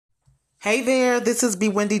Hey there, this is B.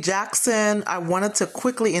 Wendy Jackson. I wanted to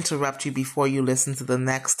quickly interrupt you before you listen to the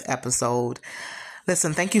next episode.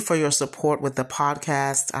 Listen, thank you for your support with the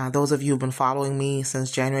podcast. Those of you who've been following me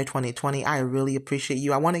since January 2020, I really appreciate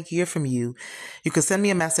you. I want to hear from you. You can send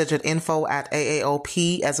me a message at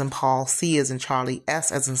info@AAOP as in Paul, C as in Charlie,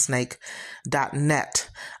 S as in Snake.net.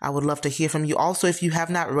 I would love to hear from you. Also, if you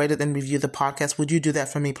have not rated and reviewed the podcast, would you do that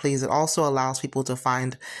for me, please? It also allows people to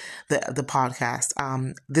find the podcast.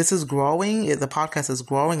 This is growing. The podcast is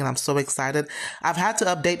growing and I'm so excited. I've had to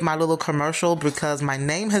update my little commercial because my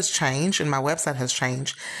name has changed and my website has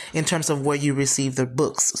changed in terms of where you receive the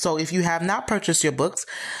books. So if you have not purchased your books,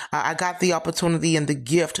 I got the opportunity and the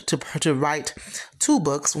gift to write two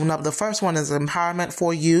books. The first one is Empowerment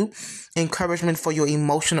for You, Encouragement for Your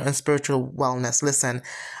Emotional and Spiritual Wellness. Listen,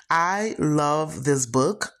 I love this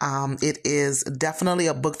book. It is definitely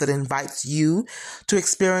a book that invites you to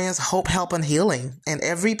experience hope, help, and healing. And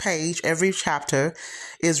every page, every chapter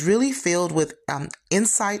is really filled with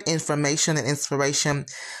insight, information, and inspiration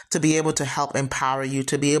to be able to help empower you,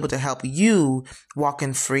 to be able to help you walk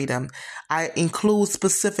in freedom. I include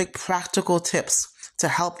specific practical tips to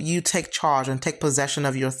help you take charge and take possession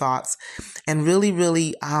of your thoughts and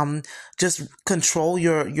really just control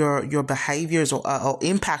your behaviors or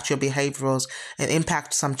impact your behaviors and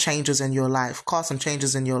impact some changes in your life, cause some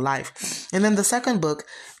changes in your life. And then the second book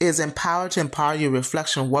is Empower to Empower You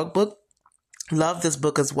Reflection Workbook. Love this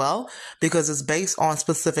book as well because it's based on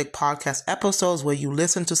specific podcast episodes where you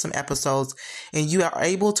listen to some episodes and you are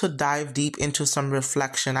able to dive deep into some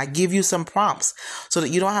reflection. I give you some prompts so that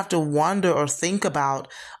you don't have to wonder or think about,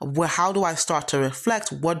 well, how do I start to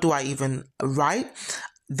reflect? What do I even write?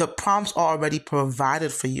 The prompts are already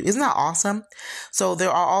provided for you. Isn't that awesome? So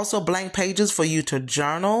there are also blank pages for you to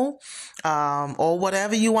journal or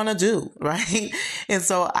whatever you want to do, right? And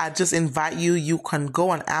so I just invite you. You can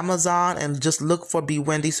go on Amazon and just look for B.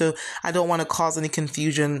 Wendy. So I don't want to cause any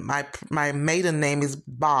confusion. My maiden name is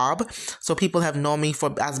Bob. So people have known me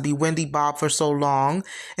as B. Wendy Bob for so long.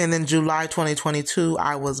 And then July 2022,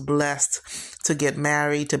 I was blessed to be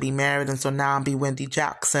married. And so now I'm B. Wendy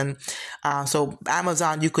Jackson. So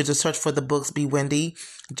Amazon, you could just search for the books B. Wendy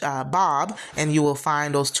Bob, and you will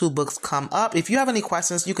find those two books come up. If you have any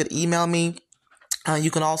questions, you could email me. You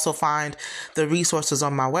can also find the resources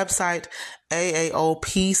on my website,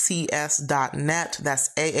 AAOPCS.net. That's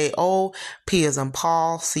AAO, P as in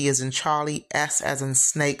Paul, C as in Charlie, S as in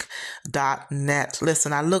Snake.net.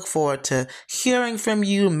 Listen, I look forward to hearing from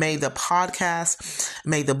you. May the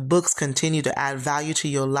books continue to add value to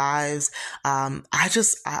your lives. I'm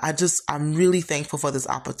really thankful for this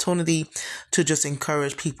opportunity to just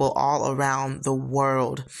encourage people all around the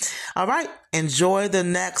world. All right. Enjoy the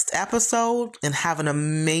next episode and have an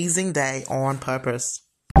amazing day on purpose.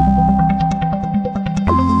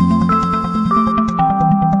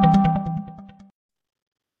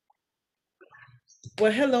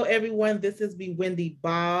 Well, hello, everyone. This is B. Wendy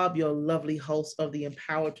Bob, your lovely host of the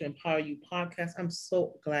Empower to Empower You podcast. I'm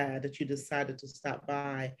so glad that you decided to stop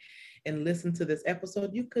by and listen to this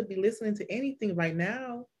episode. You could be listening to anything right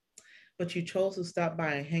now, but you chose to stop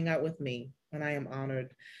by and hang out with me, and I am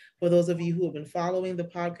honored. For those of you who have been following the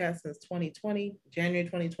podcast since 2020, January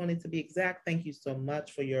 2020 to be exact, thank you so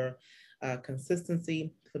much for your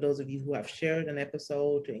consistency. For those of you who have shared an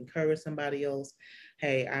episode to encourage somebody else,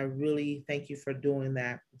 hey, I really thank you for doing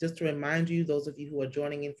that. Just to remind you, those of you who are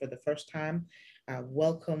joining in for the first time,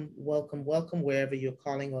 welcome, wherever you're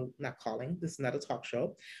calling or not calling. This is not a talk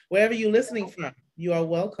show. Wherever you're listening from, you are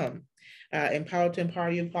welcome. Empower to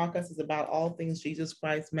Empower You podcast is about all things Jesus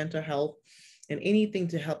Christ, mental health, and anything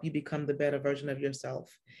to help you become the better version of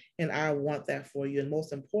yourself. And I want that for you. And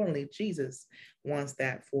most importantly, Jesus wants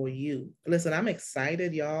that for you. Listen, I'm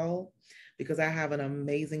excited, y'all, because I have an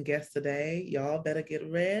amazing guest today. Y'all better get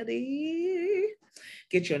ready.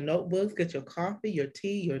 Get your notebooks, get your coffee, your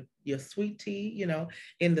tea, your sweet tea. You know,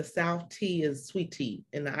 in the South, tea is sweet tea.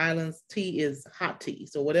 In the islands, tea is hot tea.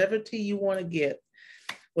 So whatever tea you want to get,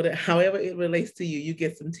 however it relates to you, you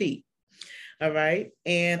get some tea. All right.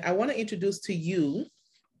 And I want to introduce to you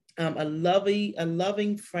a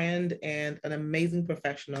loving friend and an amazing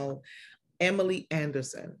professional, Emily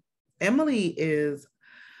Anderson. Emily is,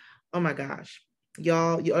 oh my gosh,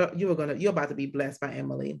 y'all, you're about to be blessed by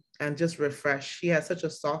Emily and just refreshed. She has such a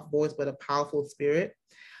soft voice, but a powerful spirit.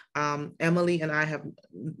 Emily and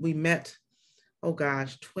we met, oh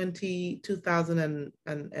gosh,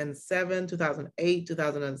 2007, 2008,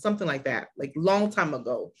 2000 and something like that, like long time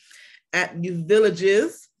ago at Youth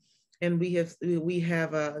Villages. And she'll probably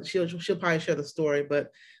share the story, but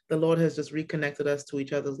the Lord has just reconnected us to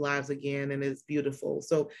each other's lives again, and it's beautiful.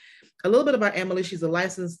 So, a little bit about Emily. She's a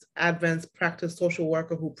licensed advanced practice social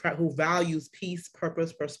worker who values peace,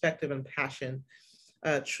 purpose, perspective, and passion.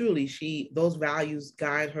 Truly, those values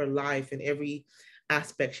guide her life in every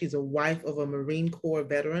aspect. She's a wife of a Marine Corps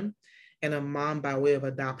veteran and a mom by way of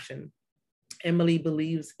adoption. Emily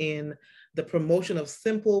believes in the promotion of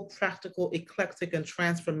simple, practical, eclectic, and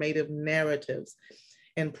transformative narratives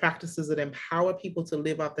and practices that empower people to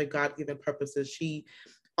live out their God-given purposes. She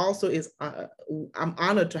also is, I'm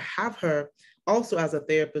honored to have her also as a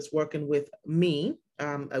therapist working with me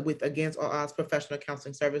with Against All Odds Professional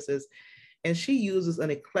Counseling Services. And she uses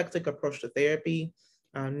an eclectic approach to therapy,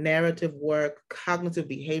 narrative work, cognitive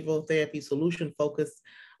behavioral therapy, solution focused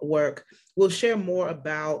work. We'll share more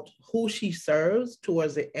about who she serves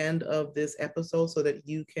towards the end of this episode so that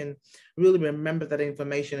you can really remember that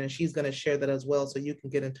information. And she's going to share that as well so you can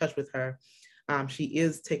get in touch with her. She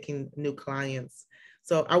is taking new clients.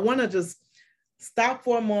 So I want to just stop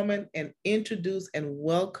for a moment and introduce and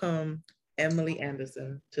welcome Emily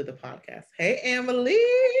Anderson to the podcast. Hey, Emily.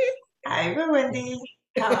 Hi, Wendy.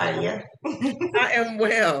 How are you? I am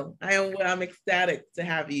well. I am well. I'm ecstatic to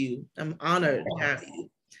have you. I'm honored to have you.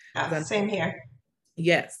 Same here.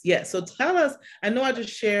 Yes, yes. So tell us, I know I just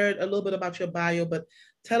shared a little bit about your bio, but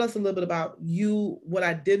tell us a little bit about you, what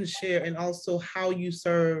I didn't share, and also how you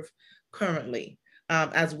serve currently. I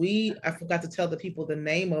forgot to tell the people the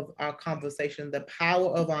name of our conversation, The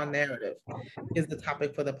Power of Our Narrative is the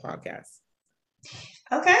topic for the podcast.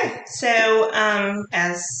 Okay, so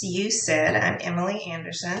as you said, I'm Emily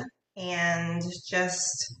Anderson, and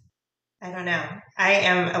I don't know, I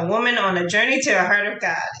am a woman on a journey to a heart of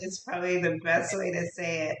God, is probably the best way to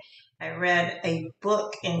say it. I read a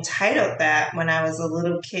book entitled that when I was a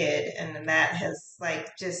little kid, and that has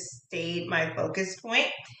just stayed my focus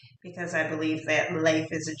point because I believe that life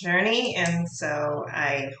is a journey, and so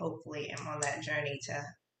I hopefully am on that journey to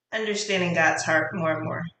understanding God's heart more and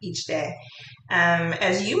more each day.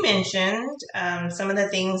 As you mentioned, some of the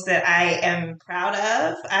things that I am proud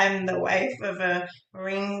of, I'm the wife of a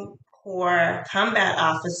Marine Corps combat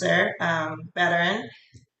officer, veteran.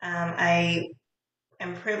 I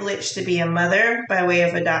am privileged to be a mother by way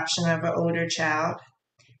of adoption of an older child.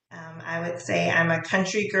 I would say I'm a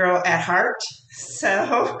country girl at heart.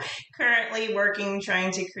 So currently working,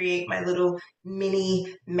 trying to create my little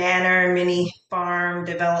mini manor, mini farm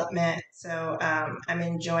development. So I'm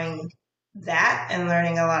enjoying that and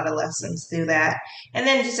learning a lot of lessons through that. And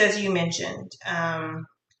then just as you mentioned,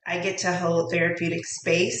 I get to hold therapeutic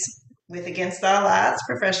space with Against All Odds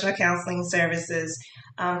professional counseling services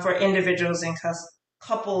for individuals and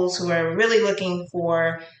couples who are really looking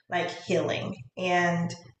for healing.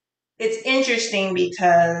 And it's interesting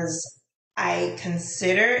because I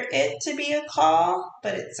consider it to be a call,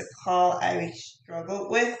 but it's a call I struggled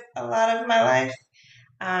with a lot of my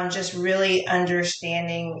life. Just really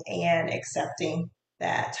understanding and accepting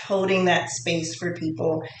that holding that space for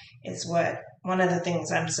people is one of the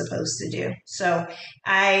things I'm supposed to do. So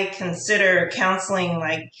I consider counseling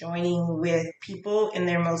like joining with people in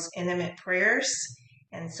their most intimate prayers.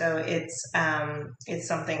 And so it's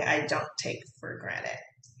something I don't take for granted.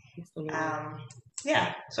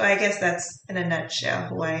 Yeah, so I guess that's in a nutshell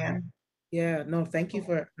who I am. Yeah, no, thank you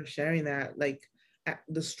for sharing that. Like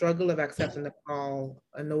the struggle of accepting the call.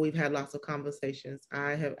 I know we've had lots of conversations.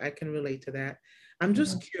 I can relate to that. I'm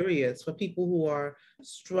just curious for people who are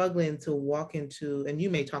struggling to walk into, and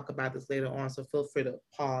you may talk about this later on, so feel free to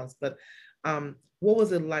pause, but what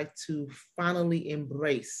was it like to finally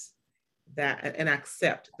embrace that and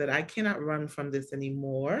accept that I cannot run from this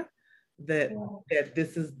anymore? That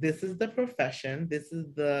this is the profession, this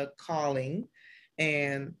is the calling,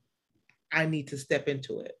 and I need to step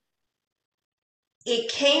into it.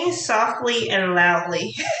 It came softly and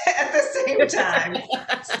loudly at the same time.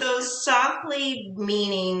 So softly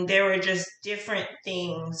meaning there were just different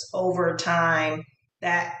things over time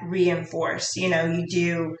that reinforce. You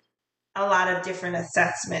do a lot of different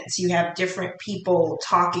assessments. You have different people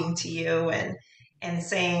talking to you and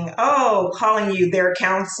saying, "Oh, calling you their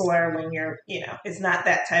counselor," when it's not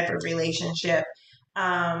that type of relationship.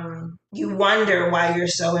 You wonder why you're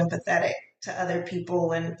so empathetic to other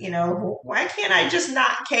people, and why can't I just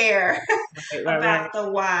not care about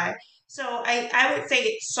the why? So I would say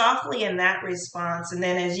it's softly in that response, and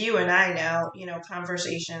then as you and I know,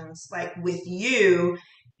 conversations like with you.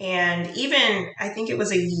 And even I think it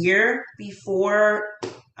was a year before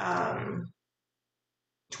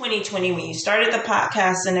 2020 when you started the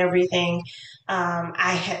podcast and everything,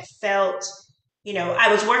 I had felt, I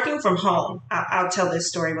was working from home. I'll tell this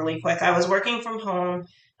story really quick. I was working from home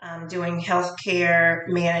doing healthcare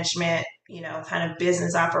management, kind of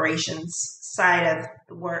business operations side of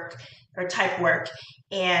work or type work.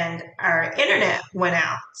 And our internet went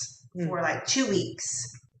out for like 2 weeks.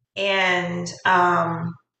 And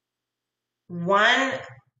one,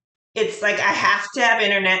 it's like I have to have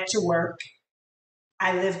internet to work.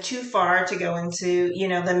 I live too far to go into,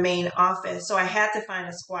 the main office. So I had to find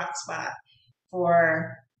a squat spot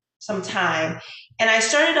for some time. And I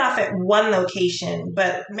started off at one location,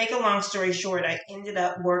 but make a long story short, I ended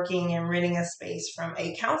up working and renting a space from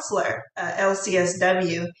a counselor,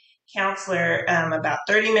 LCSW counselor, about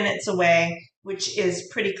 30 minutes away, which is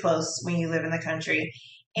pretty close when you live in the country.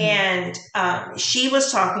 And she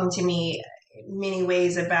was talking to me many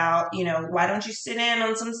ways about, why don't you sit in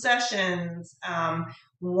on some sessions?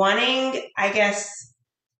 Wanting, I guess,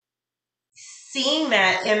 seeing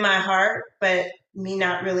that in my heart, but me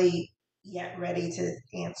not really yet ready to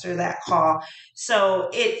answer that call. So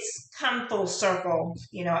it's come full circle,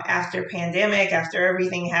 after pandemic, after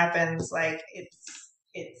everything happens, like it's,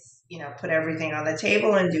 put everything on the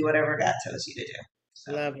table and do whatever God tells you to do.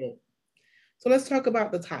 So. Love it. So let's talk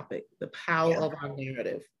about the topic, the power of our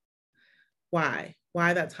narrative. Why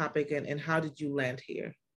that topic, and how did you land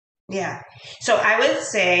here? Yeah. So I would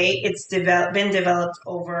say it's been developed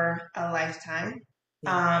over a lifetime,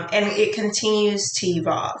 and it continues to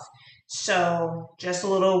evolve. So just a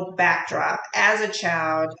little backdrop. As a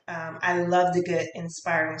child, I loved a good,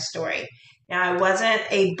 inspiring story. Now, I wasn't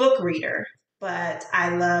a book reader, but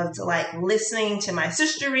I loved like listening to my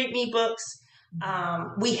sister read me books.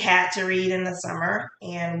 We had to read in the summer,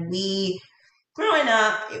 and growing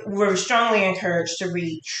up, we're strongly encouraged to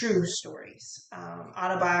read true stories,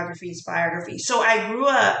 autobiographies, biographies. So I grew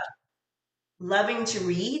up loving to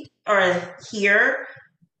read or hear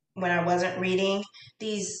when I wasn't reading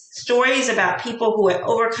these stories about people who had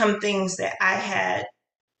overcome things that I had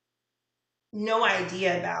no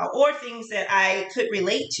idea about or things that I could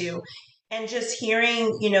relate to. And just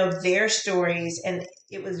hearing, their stories, and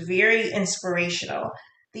it was very inspirational.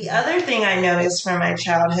 The other thing I noticed from my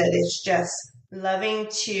childhood is just loving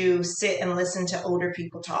to sit and listen to older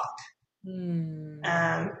people talk.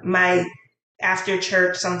 My after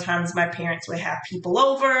church, sometimes my parents would have people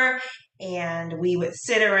over, and we would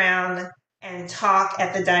sit around and talk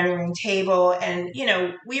at the dining room table. And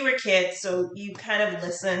we were kids, so you kind of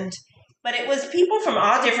listened. But it was people from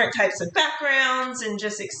all different types of backgrounds and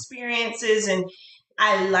just experiences, and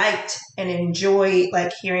I liked and enjoyed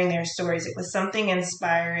like hearing their stories. It was something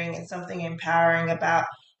inspiring and something empowering about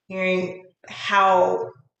hearing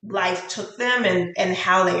how life took them and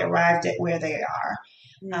how they arrived at where they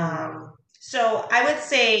are. So I would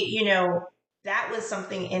say, that was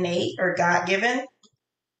something innate or God-given.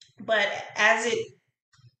 But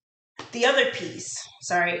the other piece,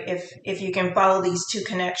 sorry, if you can follow these two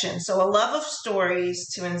connections. So a love of stories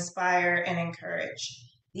to inspire and encourage.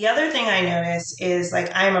 The other thing I notice is like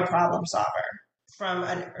I'm a problem solver from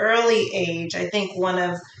an early age. I think one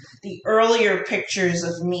of the earlier pictures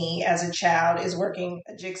of me as a child is working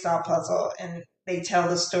a jigsaw puzzle, and they tell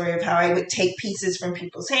the story of how I would take pieces from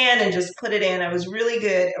people's hand and just put it in. I was really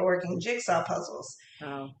good at working jigsaw puzzles.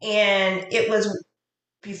 Wow. And it was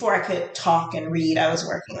before I could talk and read, I was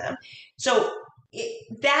working them. So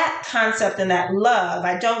that concept and that love,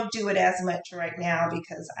 I don't do it as much right now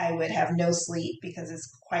because I would have no sleep because it's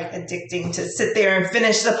quite addicting to sit there and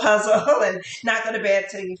finish the puzzle and not go to bed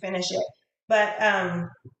till you finish it. But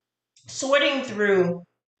sorting through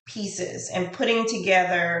pieces and putting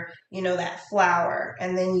together, that flower,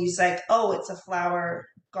 and then you're like, oh, it's a flower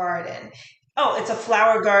garden. Oh, it's a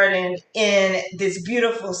flower garden in this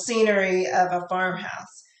beautiful scenery of a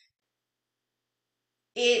farmhouse.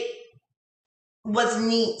 It was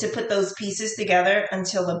neat to put those pieces together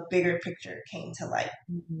until the bigger picture came to light.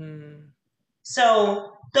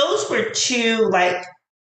 So those were two,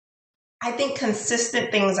 I think,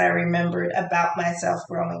 consistent things I remembered about myself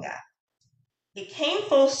growing up. It came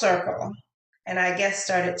full circle, and I guess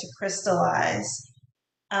started to crystallize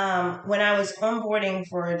when I was onboarding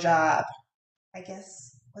for a job. I guess,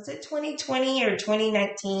 was it 2020 or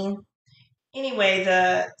 2019? Anyway,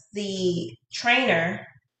 the trainer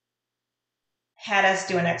had us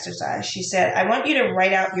do an exercise. She said, I want you to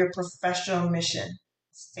write out your professional mission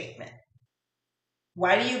statement.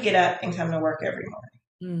 Why do you get up and come to work every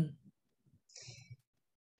morning?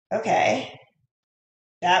 Okay.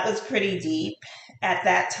 That was pretty deep. At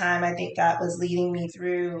that time, I think God was leading me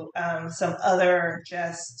through some other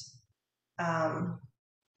just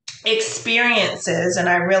experiences. And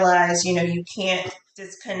I realized, you can't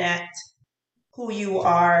disconnect who you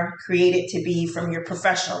are created to be from your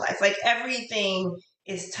professional life. Like everything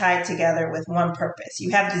is tied together with one purpose.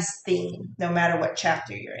 You have this theme, no matter what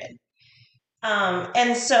chapter you're in.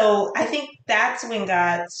 And so I think that's when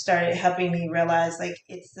God started helping me realize like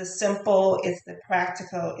it's the simple, it's the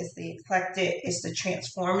practical, it's the eclectic, it's the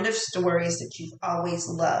transformative stories that you've always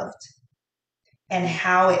loved and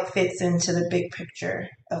how it fits into the big picture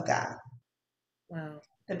of God. Wow.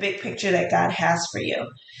 The big picture that God has for you.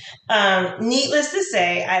 Needless to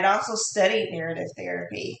say, I'd also studied narrative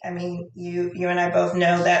therapy. I mean, you and I both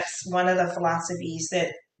know that's one of the philosophies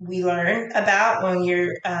that we learn about when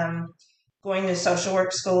you're going to social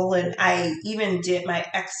work school. And I even did my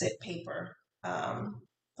exit paper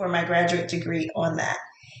for my graduate degree on that.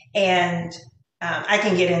 And I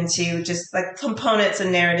can get into just like components of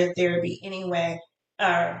narrative therapy anyway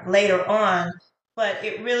later on. But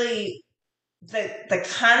it really the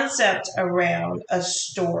concept around a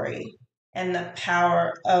story and the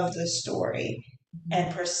power of the story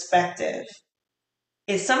and perspective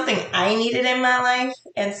is something I needed in my life.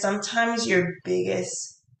 And sometimes your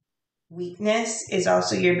biggest weakness is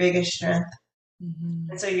also your biggest strength.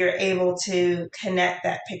 Mm-hmm. And so you're able to connect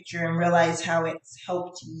that picture and realize how it's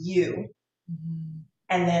helped you Mm-hmm.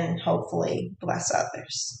 and then hopefully bless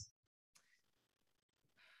others.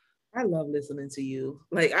 I love listening to you.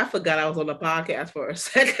 Like I forgot I was on the podcast for a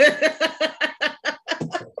second.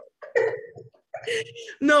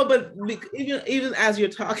 No, but even as you're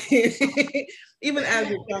talking, even as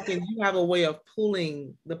you're talking, you have a way of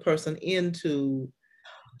pulling the person into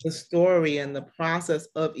the story and the process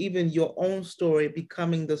of even your own story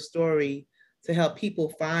becoming the story to help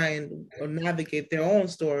people find or navigate their own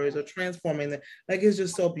stories or transforming them. Like it's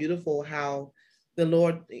just so beautiful how the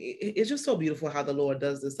Lord, it's just so beautiful how the Lord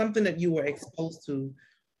does this. Something that you were exposed to,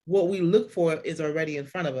 what we look for is already in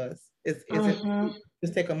front of us. Is it Mm-hmm.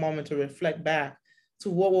 just take a moment to reflect back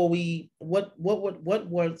to what were we, what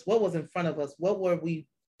was in front of us, what were we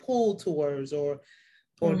pulled towards or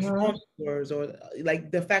Mm-hmm. drawn towards, or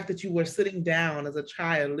like the fact that you were sitting down as a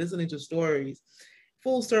child listening to stories,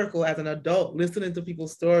 full circle as an adult listening to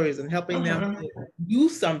people's stories and helping them Mm-hmm. to do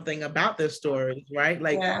something about their stories, right?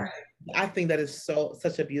 Like Yeah. I think that is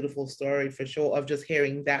such a beautiful story for sure of just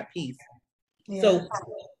hearing that piece. Yeah. So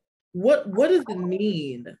what does it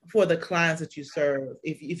mean for the clients that you serve,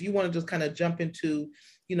 if you want to just kind of jump into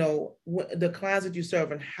the clients that you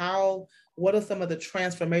serve and how, what are some of the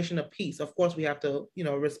transformation of piece? Of course we have to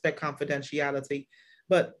respect confidentiality,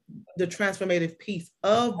 but the transformative piece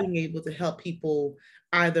of being able to help people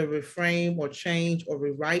either reframe or change or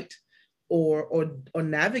rewrite or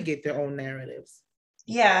navigate their own narratives.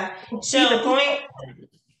 Yeah. See the So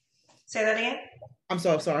say that again. I'm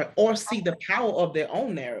sorry, or see the power of their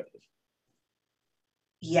own narrative.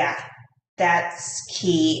 Yeah, that's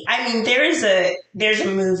key. I mean, there's a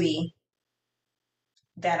movie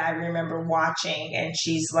that I remember watching, and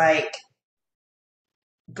she's like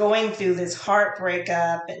going through this heartbreak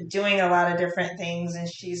up and doing a lot of different things, and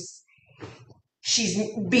she's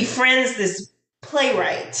befriends this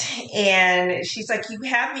playwright, and she's like, you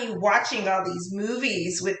have me watching all these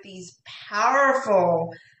movies with these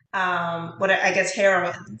powerful what I guess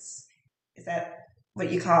heroines, is that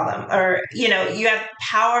what you call them, or you have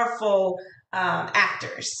powerful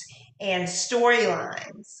actors and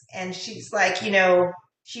storylines, and she's like,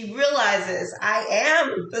 she realizes I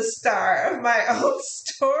am the star of my own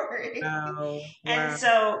story. Wow, And wow.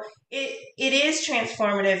 so it is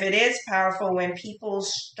transformative. It is powerful when people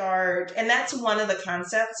start, and that's one of the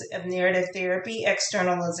concepts of narrative therapy,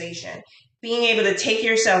 externalization. Being able to take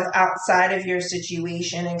yourself outside of your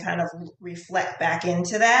situation and kind of reflect back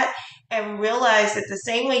into that and realize that the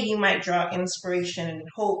same way you might draw inspiration and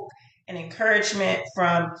hope and encouragement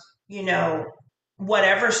from,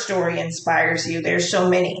 whatever story inspires you, there's so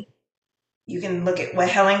many. You can look at what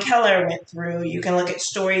Helen Keller went through. You can look at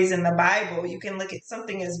stories in the Bible. You can look at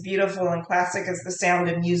something as beautiful and classic as The Sound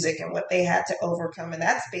of Music and what they had to overcome. And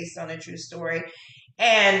that's based on a true story.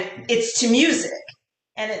 And it's to music.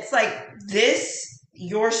 And it's like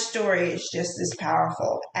your story is just as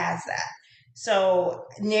powerful as that. So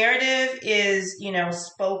narrative is,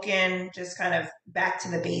 spoken, just kind of back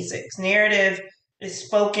to the basics. Narrative is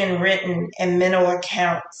spoken, written, and mental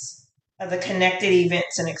accounts of the connected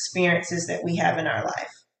events and experiences that we have in our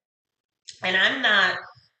life. And I'm not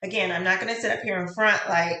going to sit up here in front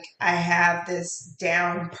like I have this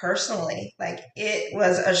down personally. Like it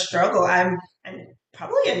was a struggle. I'm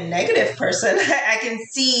probably a negative person. I can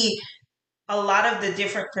see a lot of the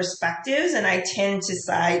different perspectives, and I tend to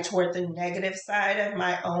side toward the negative side of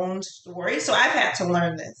my own story. So I've had to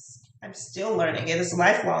learn this. I'm still learning it. It's a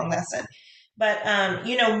lifelong lesson. But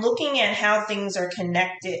looking at how things are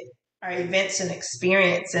connected, our events and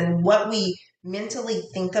experience, and what we mentally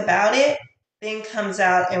think about it then comes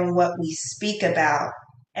out in what we speak about.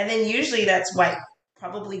 And then usually that's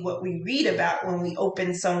probably what we read about when we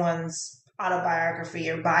open someone's autobiography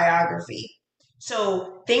or biography.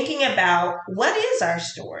 So thinking about what is our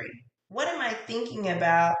story? What am I thinking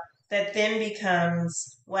about that then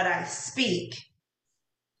becomes what I speak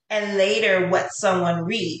and later what someone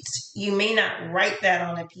reads? You may not write that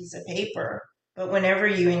on a piece of paper, but whenever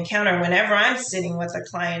I'm sitting with a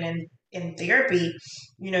client in therapy,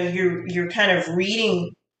 you're kind of reading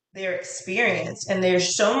their experience, and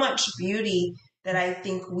there's so much beauty that I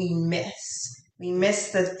think we miss. We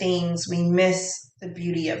miss the things, we miss the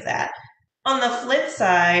beauty of that. On the flip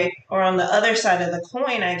side, or on the other side of the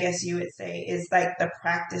coin, I guess you would say, is like the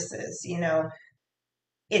practices.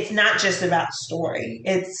 It's not just about story.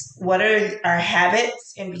 It's what are our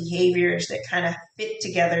habits and behaviors that kind of fit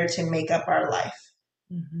together to make up our life.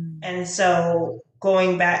 Mm-hmm. And so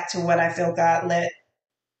going back to what I feel God led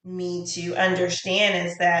me to understand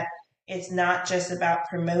is that it's not just about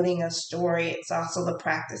promoting a story. It's also the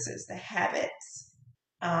practices, the habits,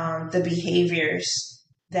 the behaviors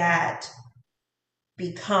that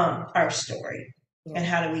become our story. Yeah. And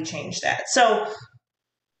how do we change that? So,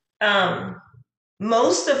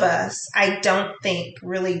 most of us, I don't think,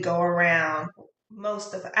 really go around.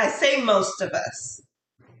 Most of us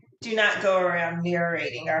do not go around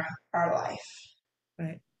narrating our life.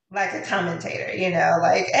 Right. Like a commentator,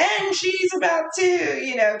 and she's about to,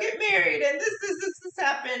 get married, and this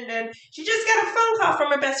happened, and she just got a phone call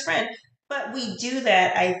from her best friend. But we do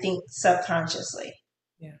that, I think, subconsciously.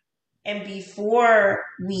 Yeah. And before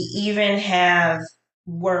we even have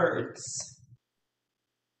words,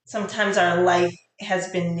 sometimes our life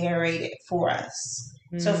has been narrated for us.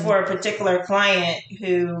 Mm. So for a particular client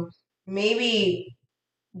who maybe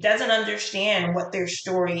doesn't understand what their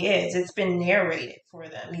story is, it's been narrated for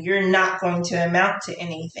them. You're not going to amount to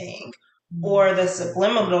anything. Mm. Or the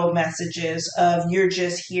subliminal messages of you're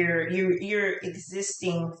just here, you're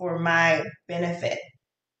existing for my benefit.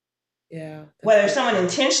 Yeah. Whether someone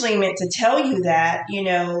intentionally meant to tell you that,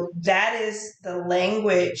 that is the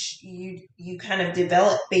language you kind of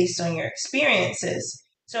develop based on your experiences.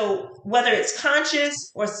 So whether it's conscious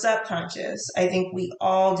or subconscious, I think we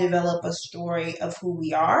all develop a story of who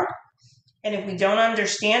we are. And if we don't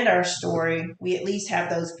understand our story, we at least have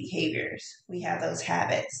those behaviors. We have those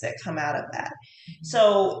habits that come out of that. Mm-hmm.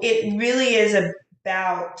 So it really is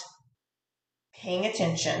about paying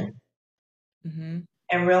attention. Mm-hmm.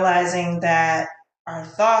 And realizing that our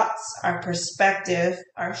thoughts, our perspective,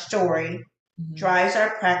 our story mm-hmm. drives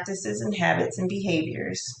our practices and habits and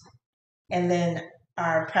behaviors. And then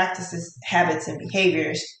our practices, habits, and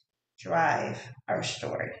behaviors drive our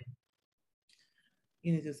story.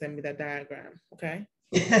 You need to send me that diagram, okay?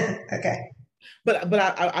 Okay. But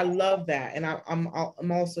I love that, and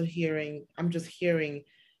I'm also hearing, something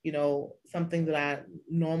that I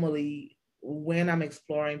normally, when I'm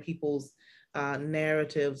exploring people's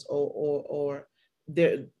narratives or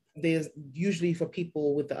there's usually, for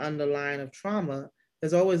people with the underlying of trauma,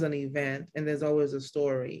 there's always an event and there's always a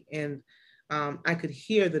story. And I could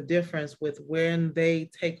hear the difference with when they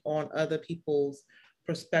take on other people's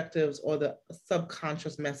perspectives or the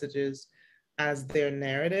subconscious messages as their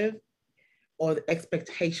narrative, or the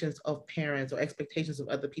expectations of parents or expectations of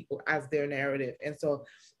other people as their narrative. And so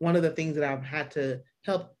one of the things that I've had to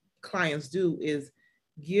help clients do is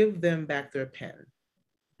give them back their pen.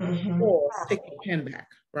 Mm-hmm. Or take your pen back,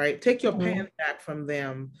 right? Take your mm-hmm. pen back from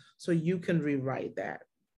them so you can rewrite that.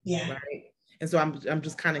 Yeah. Right. And so I'm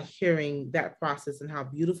just kind of hearing that process and how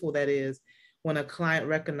beautiful that is when a client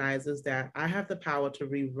recognizes that I have the power to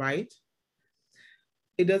rewrite.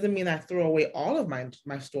 It doesn't mean I throw away all of my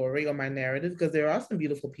story or my narrative, because there are some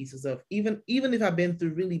beautiful pieces of, even if I've been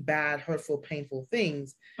through really bad, hurtful, painful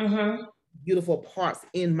things, mm-hmm. beautiful parts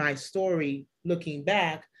in my story looking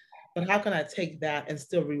back. But how can I take that and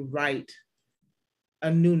still rewrite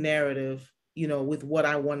a new narrative, with what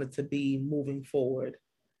I wanted to be moving forward?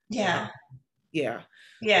 Yeah. Yeah.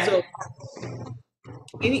 Yeah. So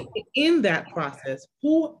in that process,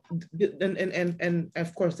 who, and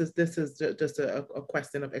of course, this is just a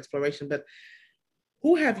question of exploration, but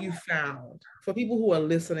who have you found, for people who are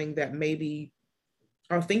listening, that maybe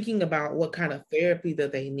are thinking about what kind of therapy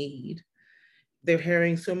that they need? They're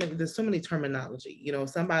hearing there's so many terminology,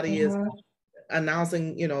 somebody mm-hmm. is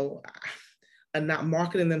announcing, and not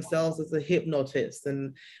marketing themselves as a hypnotist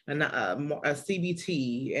and a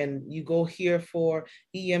CBT, and you go here for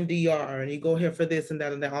EMDR, and you go here for this and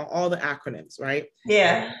that and that, all the acronyms, right?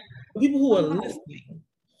 Yeah. For people who are listening,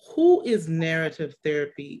 who is narrative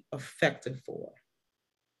therapy effective for?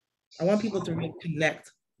 I want people to reconnect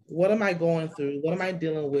What am I going through? What am I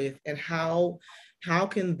dealing with? And how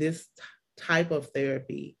can this type of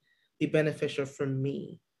therapy be beneficial for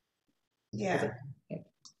me? Yeah.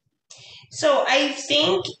 So I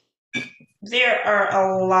think there are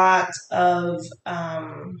a lot of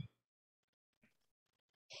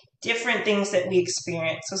different things that we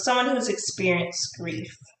experience. So someone who's experienced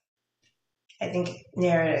grief, I think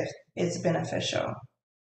narrative is beneficial.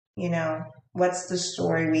 You know, what's the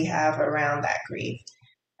story we have around that grief?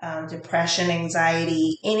 Depression,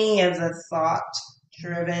 anxiety, any of the thought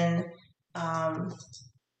driven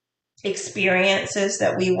experiences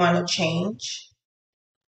that we want to change.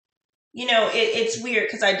 You know, it's weird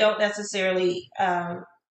because I don't necessarily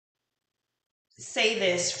say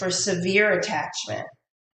this for severe attachment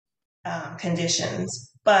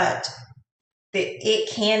conditions, but it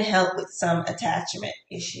can help with some attachment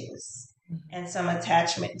issues and some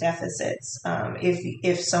attachment deficits.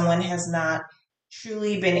 If someone has not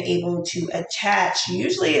truly been able to attach,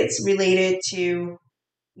 usually it's related to,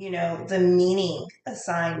 you know, the meaning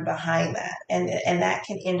assigned behind that, and that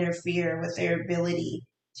can interfere with their ability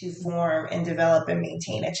to form and develop and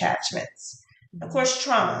maintain attachments. Of course,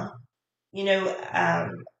 trauma. You know,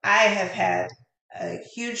 I have had a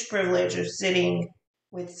huge privilege of sitting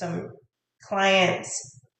with some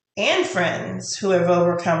clients and friends who have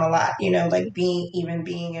overcome a lot, you know, like being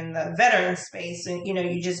in the veteran space, and you know,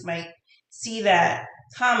 you just might see that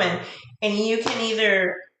common, and you can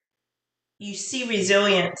either you see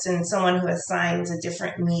resilience in someone who assigns a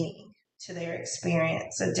different meaning to their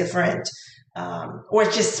experience, a different or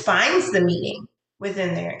just finds the meaning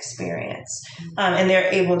within their experience, and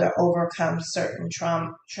they're able to overcome certain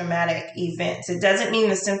traumatic events. It doesn't mean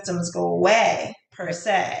the symptoms go away per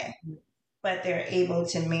se, but they're able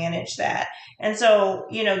to manage that. And so,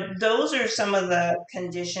 you know, those are some of the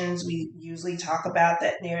conditions we usually talk about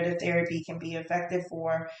that narrative therapy can be effective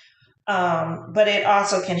for. But it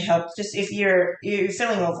also can help just if you're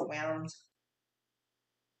feeling overwhelmed,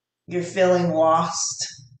 you're feeling lost,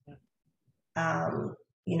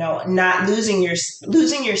 you know, not losing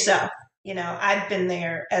yourself. You know, I've been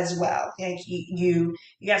there as well. Like you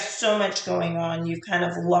have so much going on. You've kind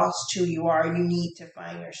of lost who you are. You need to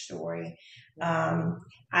find your story.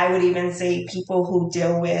 I would even say people who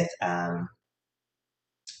deal with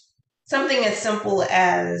something as simple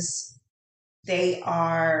as they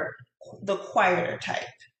are the quieter type,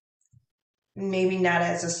 maybe not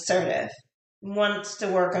as assertive, wants to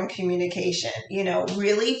work on communication, you know,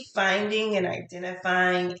 really finding and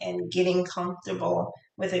identifying and getting comfortable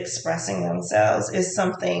with expressing themselves is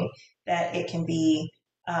something that it can be,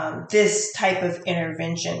 this type of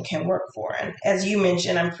intervention can work for. And as you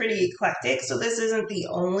mentioned, I'm pretty eclectic, so this isn't the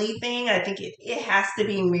only thing. I think it has to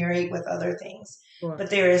be married with other things. Sure. But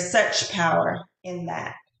there is such power in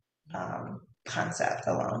that concept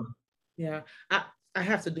alone. Yeah, I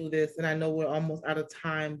have to do this, and I know we're almost out of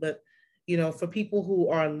time, but you know, for people who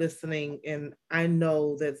are listening, and I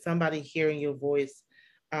know that somebody hearing your voice,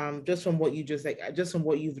 just from what you've just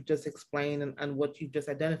explained and what you've just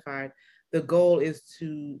identified, the goal is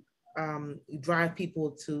to drive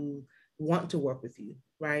people to want to work with you,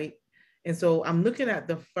 right? And so I'm looking at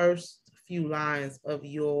the first few lines of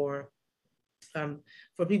your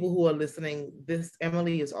for people who are listening, this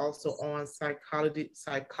Emily is also on Psychology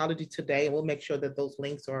Today, and we'll make sure that those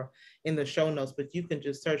links are in the show notes. But you can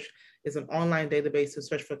just search; it's an online database to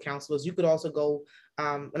search for counselors. You could also go,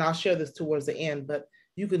 and I'll share this towards the end. But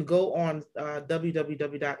you can go on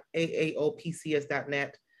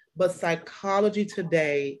www.aaopcs.net. But Psychology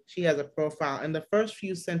Today, she has a profile, and the first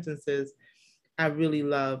few sentences I really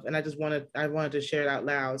love, and I wanted to share it out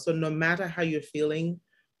loud. So no matter how you're feeling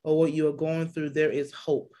or what you are going through, there is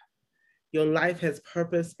hope. Your life has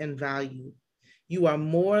purpose and value. You are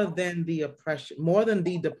more than the oppression, more than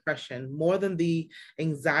the depression, more than the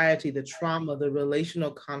anxiety, the trauma, the relational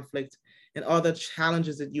conflict, and all the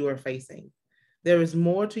challenges that you are facing. There is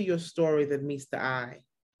more to your story than meets the eye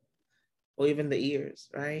or even the ears,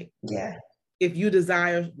 right? Yeah. If you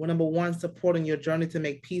desire, well, number one, support in your journey to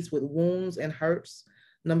make peace with wounds and hurts.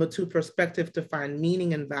 Number two, perspective to find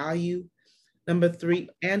meaning and value. Number three,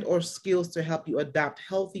 and or skills to help you adopt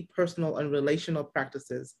healthy personal and relational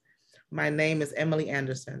practices. My name is Emily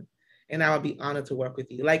Anderson, and I will be honored to work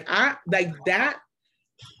with you. Like that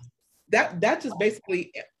just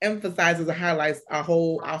basically emphasizes and highlights our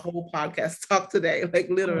whole podcast talk today, like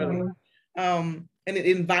literally. And it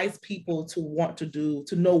invites people to want to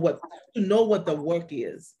know what the work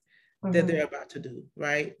is that they're about to do,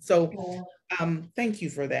 right? So thank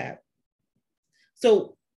you for that.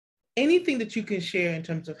 So anything that you can share in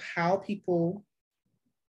terms of how people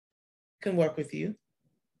can work with you,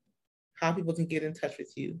 how people can get in touch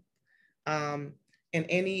with you, and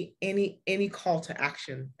any call to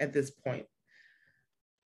action at this point.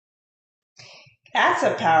 That's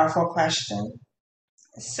a powerful question.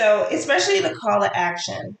 So, especially the call to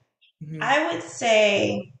action, I would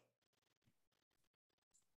say,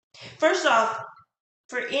 first off,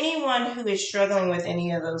 for anyone who is struggling with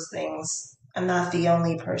any of those things, I'm not the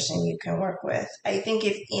only person you can work with. I think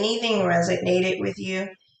if anything resonated with you,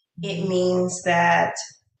 it means that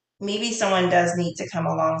maybe someone does need to come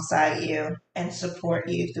alongside you and support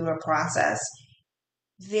you through a process.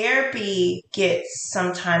 Therapy gets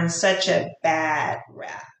sometimes such a bad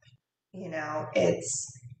rap.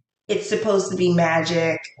 It's supposed to be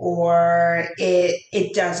magic, or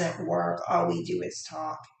it doesn't work. All we do is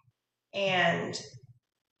talk. And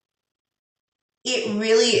it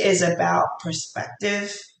really is about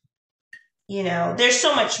perspective. There's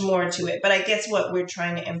so much more to it, but I guess what we're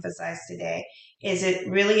trying to emphasize today is it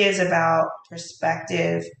really is about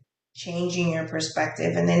perspective, changing your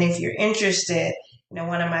perspective. And then if you're interested,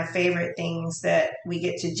 one of my favorite things that we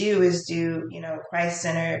get to do is do,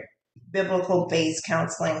 Christ-centered, biblical-based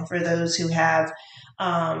counseling for those who have,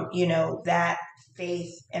 that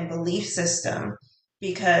faith and belief system.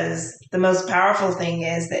 Because the most powerful thing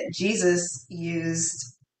is that Jesus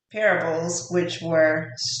used parables, which were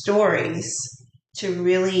stories, to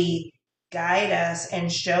really guide us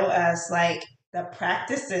and show us like the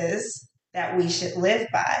practices that we should live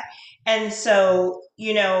by. And so,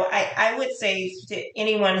 I would say to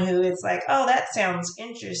anyone who is like, oh, that sounds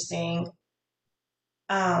interesting,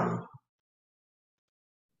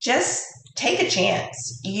 just take a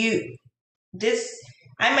chance.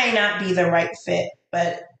 I may not be the right fit,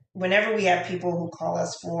 but whenever we have people who call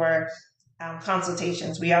us for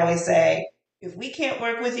consultations, we always say, if we can't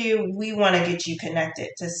work with you, we want to get you connected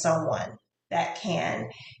to someone that can,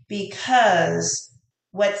 because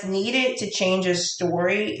what's needed to change a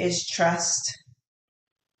story is trust.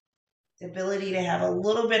 The ability to have a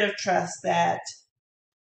little bit of trust that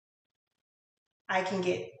I can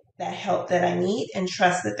get that help that I need, and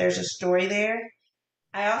trust that there's a story there.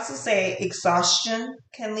 I also say exhaustion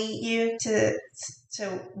can lead you to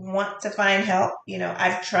want to find help.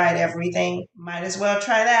 I've tried everything. Might as well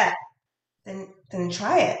try that. Then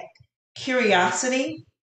try it. Curiosity.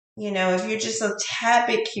 If you're just a tad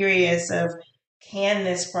bit curious of, can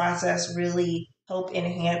this process really help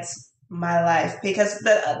enhance my life? Because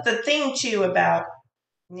the thing too about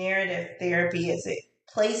narrative therapy is it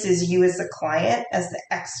places you as the client as the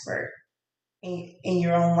expert in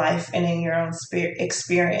your own life and in your own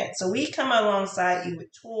experience. So we come alongside you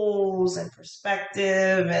with tools and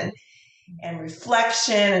perspective and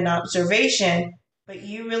reflection and observation, but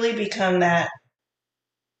you really become that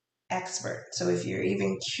expert. So if you're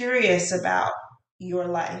even curious about your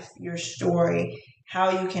life, your story, how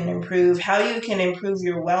you can improve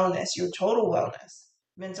your wellness, your total wellness,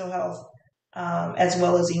 mental health, as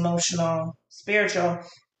well as emotional, spiritual,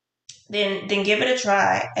 then give it a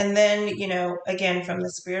try. And then, again, from the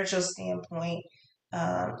spiritual standpoint,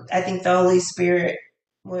 I think the Holy Spirit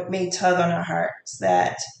may tug on our hearts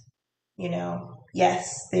that,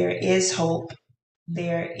 yes, there is hope,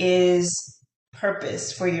 there is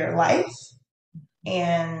purpose for your life,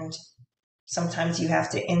 and sometimes you have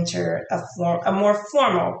to enter a more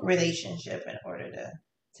formal relationship in order to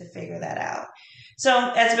figure that out.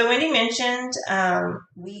 So, as Wendy mentioned,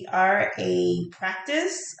 we are a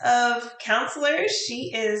practice of counselors.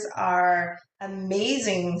 She is our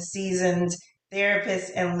amazing seasoned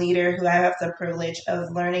therapist and leader who I have the privilege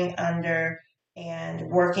of learning under and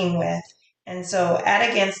working with. And so, at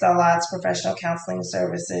Against All Odds Professional Counseling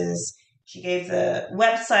Services, she gave the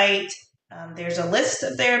website. There's a list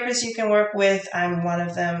of therapists you can work with. I'm one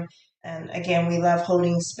of them. And again, we love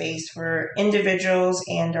holding space for individuals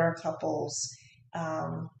and or couples,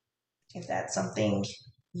 if that's something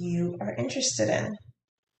you are interested in.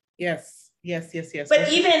 Yes. But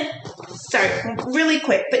really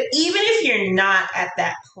quick, but even if you're not at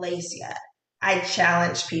that place yet, I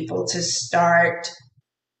challenge people to start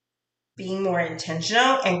being more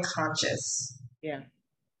intentional and conscious. Yeah.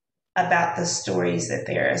 About the stories that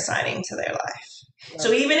they're assigning to their life. Right.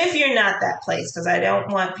 So even if you're not that place, because I don't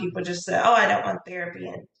want people just to, I don't want therapy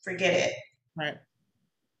and forget it. Right.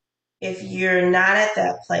 If you're not at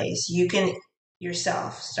that place, you can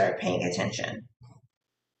yourself start paying attention.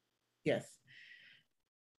 Yes.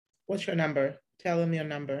 What's your number? Tell them your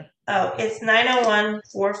number. Oh, it's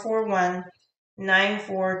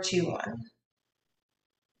 901-441-9421.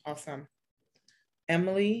 Awesome.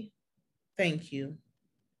 Emily, thank you.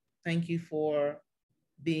 Thank you for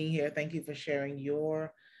being here. Thank you for sharing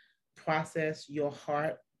your process, your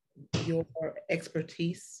heart, your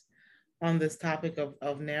expertise on this topic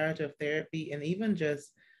of narrative therapy, and even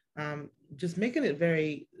just making it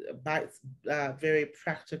very very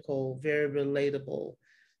practical, very relatable,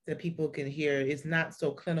 that people can hear. It's not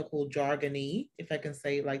so clinical jargony, if I can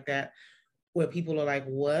say it like that, where people are like,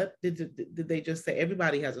 what did they just say?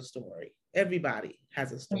 Everybody has a story. Everybody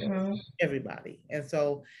has a story. Mm-hmm. Everybody. And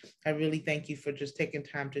so I really thank you for just taking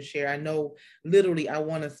time to share. I know literally I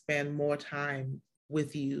want to spend more time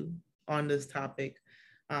with you on this topic.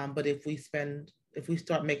 But if we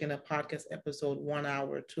start making a podcast episode 1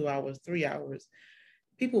 hour, 2 hours, 3 hours,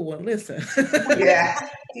 people wouldn't listen. Yeah,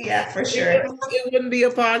 for sure. It wouldn't be a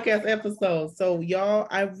podcast episode. So y'all,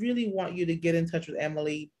 I really want you to get in touch with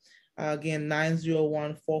Emily. Again,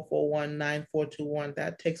 901-441-9421.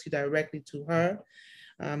 That takes you directly to her.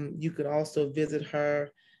 You could also visit her,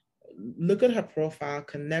 look at her profile,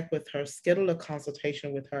 connect with her, schedule a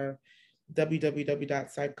consultation with her.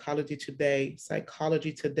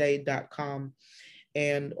 www.psychologytoday.com,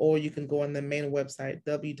 and or you can go on the main website,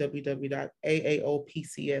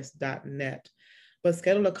 www.aaopcs.net. But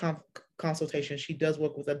schedule a consultation. She does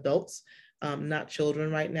work with adults, not children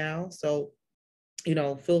right now. So,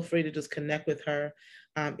 feel free to just connect with her.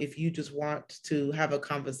 If you just want to have a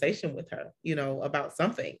conversation with her, about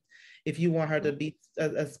something, if you want her to be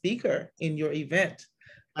a speaker in your event,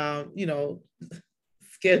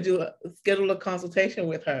 schedule a consultation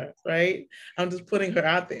with her, right? I'm just putting her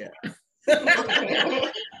out there.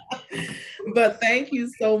 But thank you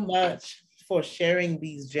so much for sharing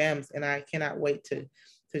these gems, and I cannot wait to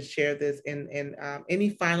share this. And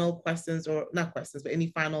any final questions, or not questions, but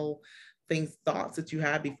any final thoughts that you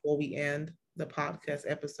have before we end the podcast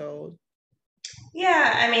episode?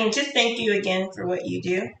 Yeah, I mean, just thank you again for what you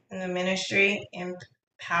do in the ministry,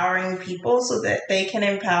 empowering people so that they can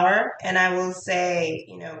empower. And I will say,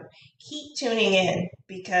 keep tuning in,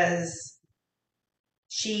 because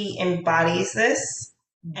she embodies this.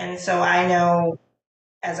 And so I know,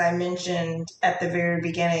 as I mentioned at the very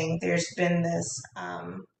beginning, there's been this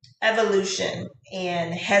evolution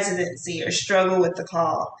and hesitancy or struggle with the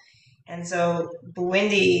call. And so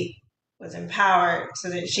Wendy was empowered so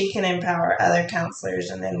that she can empower other counselors,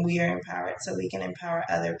 and then we are empowered so we can empower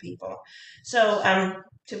other people. So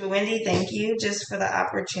to Wendy, thank you just for the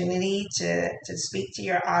opportunity to speak to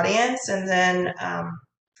your audience. And then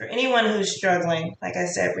for anyone who's struggling, like I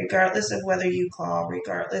said, regardless of whether you call,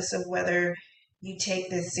 regardless of whether you take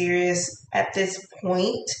this serious at this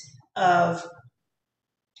point of,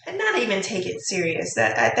 and not even take it serious.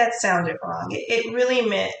 That sounded wrong. It really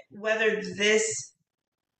meant whether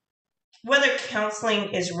counseling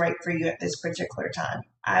is right for you at this particular time.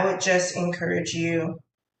 I would just encourage you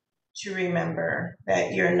to remember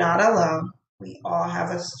that you're not alone. We all have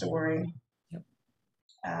a story.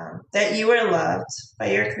 That you are loved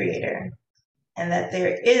by your Creator, and that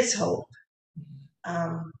there is hope.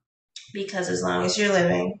 Because as long as you're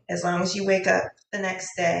living, as long as you wake up the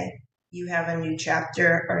next day, you have a new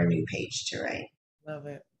chapter or a new page to write. Love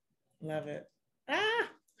it. Love it.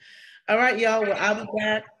 All right, y'all. Well, I'll be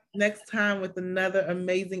back next time with another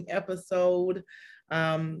amazing episode.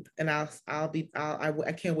 And I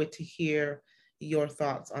can't wait to hear your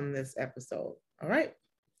thoughts on this episode. All right.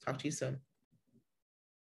 Talk to you soon.